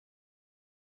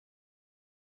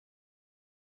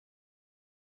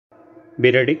Be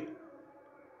ready.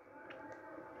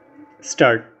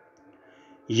 Start.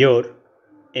 Your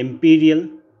imperial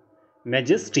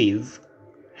majesties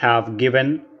have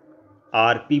given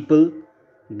our people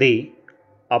the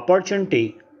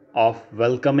opportunity of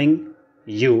welcoming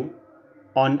you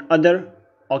on other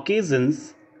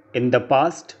occasions in the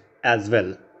past as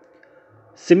well.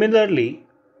 Similarly,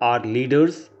 our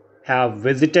leaders have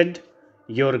visited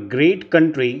your great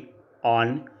country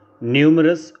on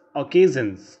numerous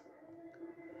occasions.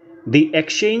 The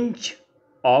exchange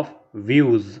of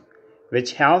views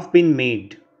which have been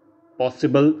made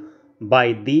possible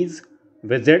by these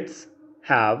visits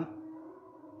have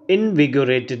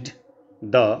invigorated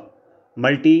the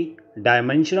multi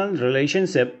dimensional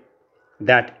relationship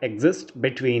that exists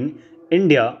between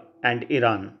India and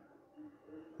Iran.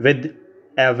 With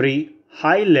every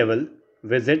high level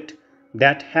visit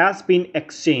that has been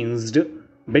exchanged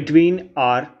between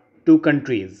our two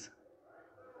countries,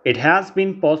 it has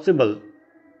been possible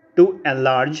to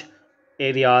enlarge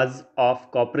areas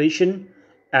of cooperation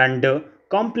and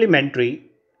complementary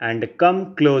and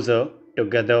come closer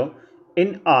together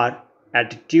in our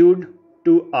attitude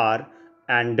to our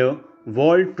and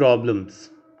world problems.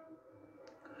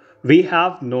 We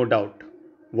have no doubt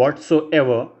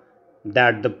whatsoever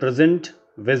that the present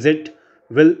visit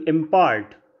will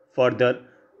impart further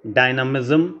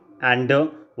dynamism and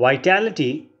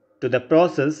vitality to the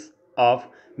process of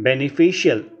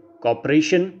beneficial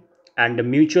cooperation and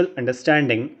mutual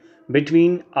understanding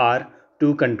between our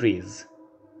two countries.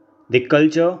 The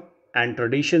culture and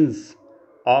traditions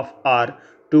of our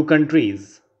two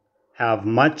countries have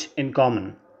much in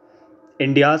common.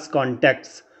 India's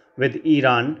contacts with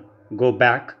Iran go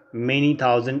back many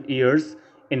thousand years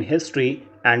in history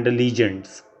and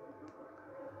legends.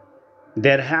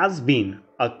 There has been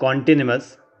a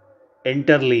continuous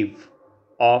interleaf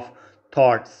of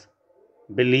thoughts,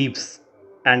 beliefs,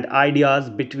 and ideas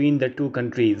between the two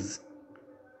countries.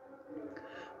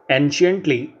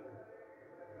 Anciently,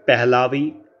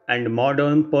 Pahlavi and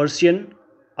modern Persian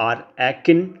are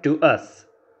akin to us,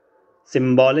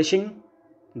 symbolizing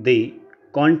the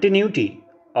continuity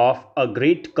of a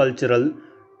great cultural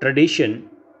tradition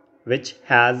which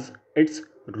has its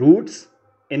roots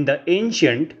in the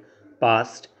ancient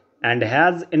past and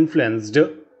has influenced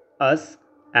us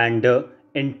and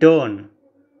in turn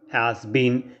has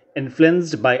been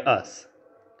influenced by us.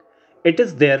 It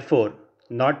is therefore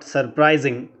not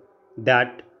surprising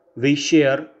that we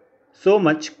share so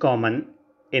much common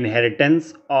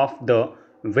inheritance of the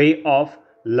way of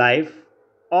life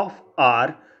of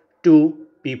our two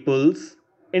peoples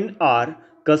in our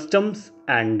customs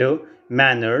and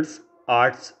manners,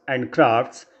 arts and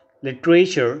crafts,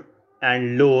 literature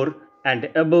and lore, and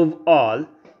above all,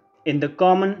 in the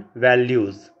common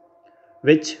values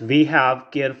which we have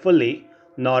carefully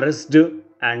nourished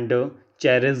and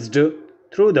cherished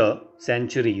through the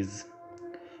centuries.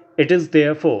 It is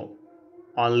therefore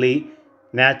only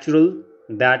natural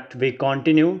that we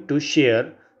continue to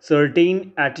share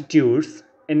certain attitudes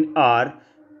in our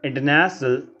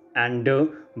international and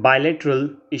bilateral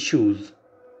issues.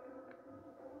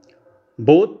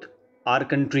 Both our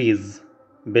countries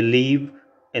believe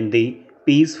in the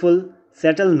peaceful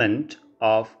settlement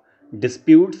of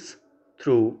disputes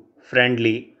through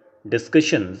friendly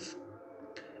discussions.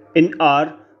 In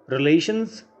our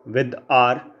relations with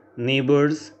our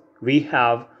neighbors, we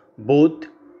have both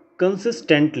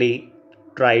consistently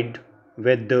tried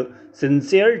with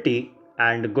sincerity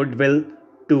and goodwill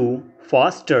to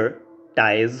foster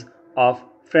ties of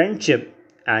friendship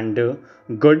and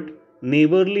good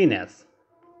neighborliness.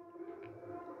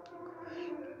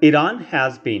 Iran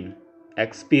has been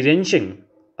experiencing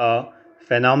a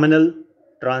phenomenal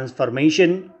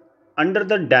transformation under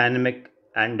the dynamic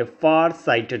and far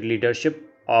sighted leadership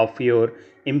of your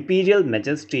Imperial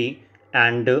Majesty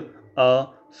and a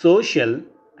social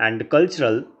and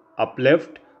cultural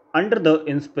uplift under the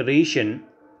inspiration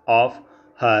of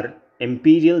Her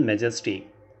Imperial Majesty.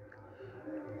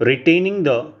 Retaining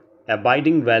the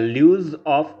abiding values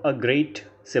of a great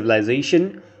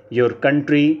civilization, your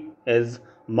country is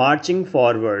marching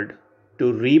forward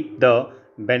to reap the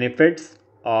benefits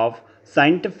of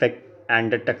scientific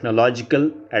and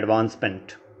technological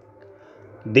advancement.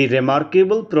 The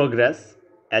remarkable progress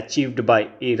achieved by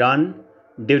Iran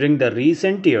during the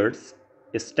recent years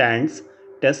stands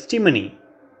testimony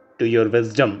to your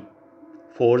wisdom,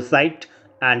 foresight,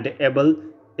 and able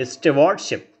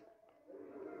stewardship.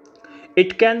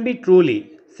 It can be truly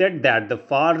said that the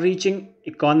far reaching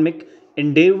economic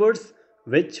endeavors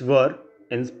which were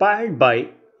inspired by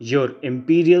your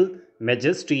imperial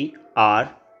majesty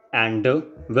are and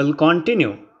will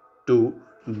continue to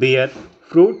bear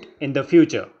fruit in the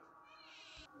future.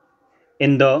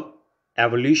 In the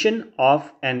evolution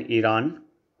of an Iran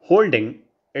holding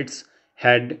its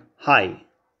head high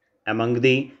among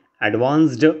the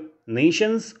advanced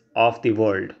nations of the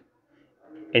world,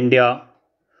 India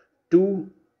too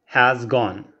has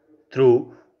gone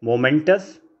through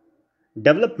momentous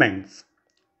developments.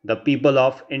 The people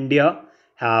of India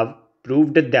have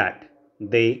proved that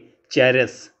they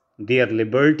cherish their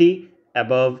liberty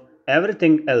above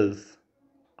everything else.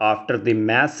 After the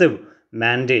massive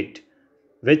mandate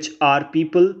which our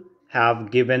people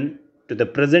have given to the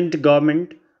present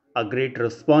government, a great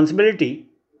responsibility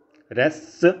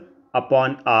rests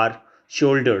upon our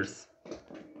shoulders.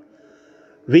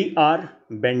 We are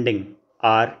bending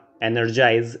our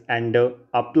energies and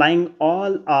applying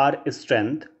all our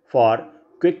strength for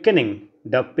quickening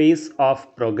the pace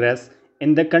of progress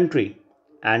in the country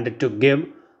and to give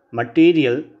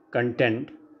material content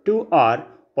to our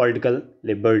political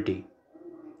liberty.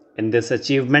 In this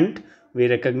achievement, we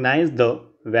recognize the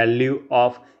value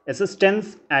of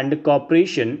assistance and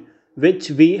cooperation which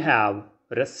we have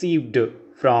received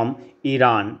from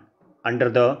Iran under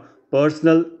the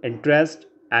personal interest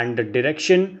and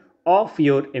direction of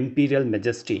your Imperial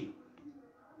Majesty.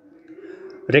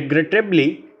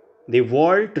 Regrettably, the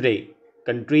world today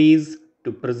continues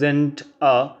to present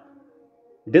a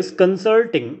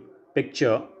disconcerting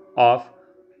picture of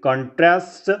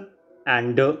contrasts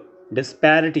and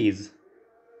disparities.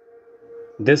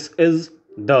 This is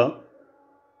the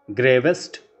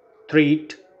gravest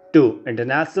threat to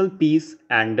international peace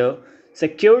and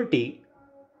security.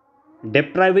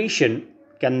 Deprivation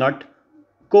cannot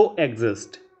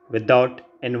coexist without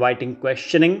inviting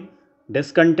questioning,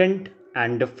 discontent,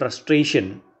 and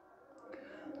frustration.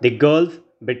 The gulf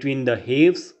between the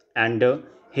haves and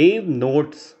have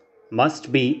nots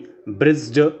must be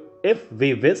bridged if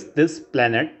we wish this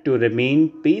planet to remain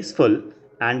peaceful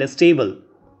and stable.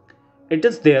 It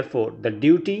is therefore the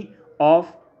duty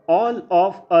of all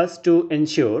of us to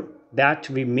ensure that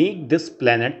we make this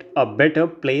planet a better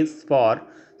place for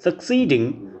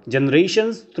succeeding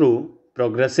generations through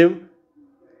progressive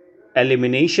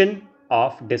elimination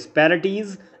of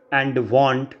disparities and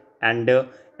want and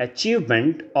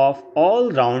achievement of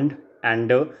all round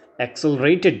and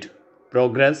accelerated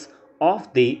progress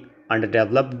of the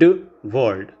underdeveloped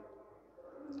world.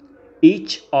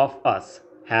 Each of us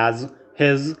has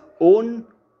his own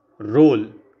role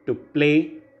to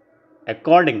play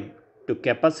according to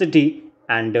capacity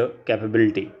and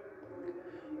capability.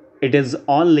 It is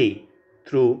only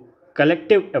through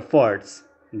collective efforts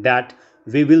that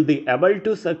we will be able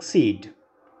to succeed.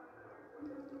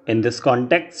 In this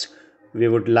context, we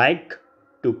would like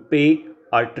to pay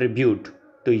our tribute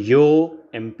to your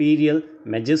Imperial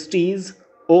Majesty's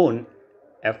own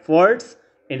efforts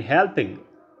in helping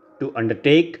to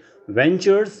undertake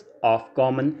ventures of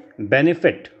common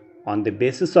benefit on the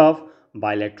basis of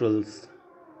bilaterals.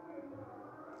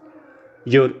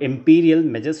 Your Imperial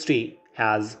Majesty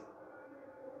has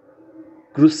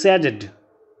crusaded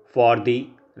for the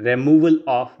removal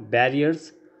of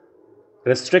barriers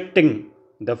restricting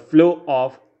the flow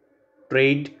of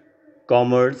trade,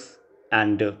 commerce,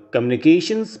 and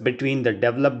communications between the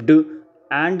developed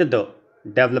and the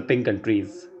developing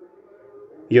countries.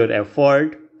 Your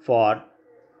effort for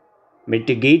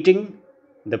mitigating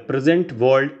the present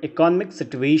world economic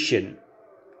situation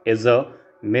is a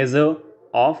measure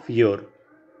of your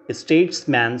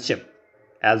statesmanship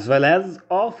as well as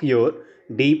of your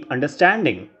deep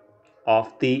understanding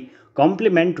of the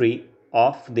complementary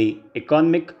of the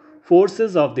economic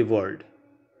forces of the world.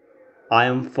 I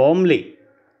am firmly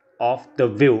of the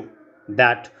view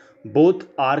that both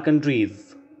our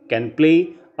countries can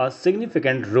play a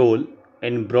significant role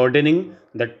in broadening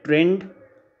the trend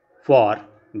for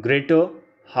greater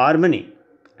harmony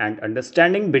and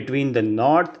understanding between the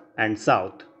North and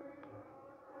South.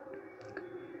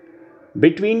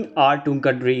 Between our two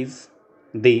countries,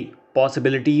 the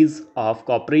possibilities of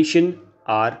cooperation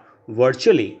are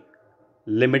virtually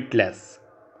limitless.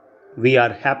 We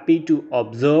are happy to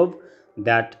observe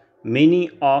that many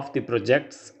of the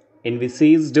projects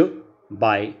envisaged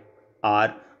by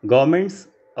our governments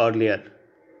earlier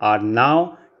are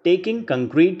now taking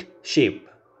concrete shape.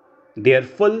 Their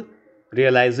full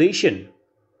realization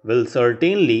will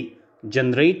certainly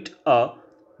generate a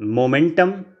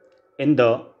momentum in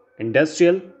the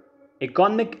industrial,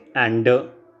 economic, and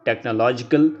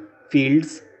technological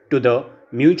fields to the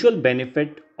mutual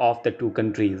benefit of the two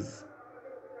countries.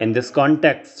 In this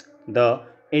context, the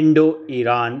Indo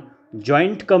Iran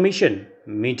Joint Commission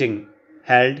meeting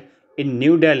held in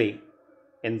New Delhi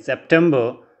in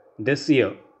September this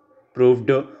year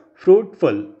proved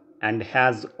fruitful and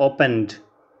has opened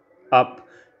up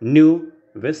new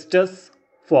vistas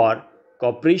for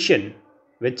cooperation,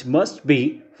 which must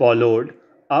be followed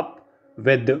up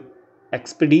with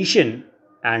expedition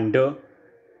and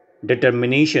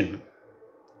determination.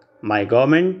 My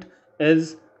government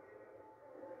is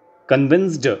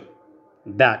convinced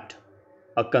that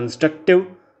a constructive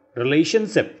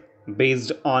relationship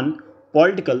based on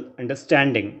political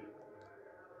understanding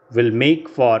will make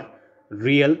for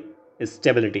real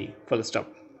stability. Full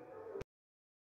stop.